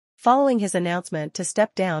Following his announcement to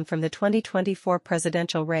step down from the 2024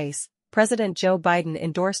 presidential race, President Joe Biden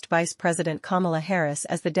endorsed Vice President Kamala Harris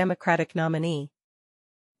as the Democratic nominee.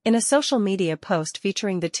 In a social media post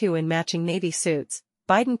featuring the two in matching navy suits,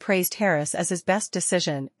 Biden praised Harris as his best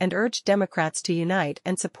decision and urged Democrats to unite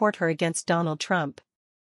and support her against Donald Trump.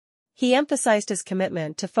 He emphasized his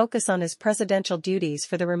commitment to focus on his presidential duties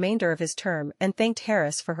for the remainder of his term and thanked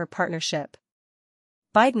Harris for her partnership.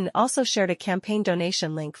 Biden also shared a campaign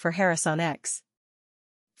donation link for Harris on X.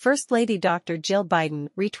 First Lady Dr. Jill Biden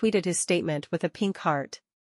retweeted his statement with a pink heart.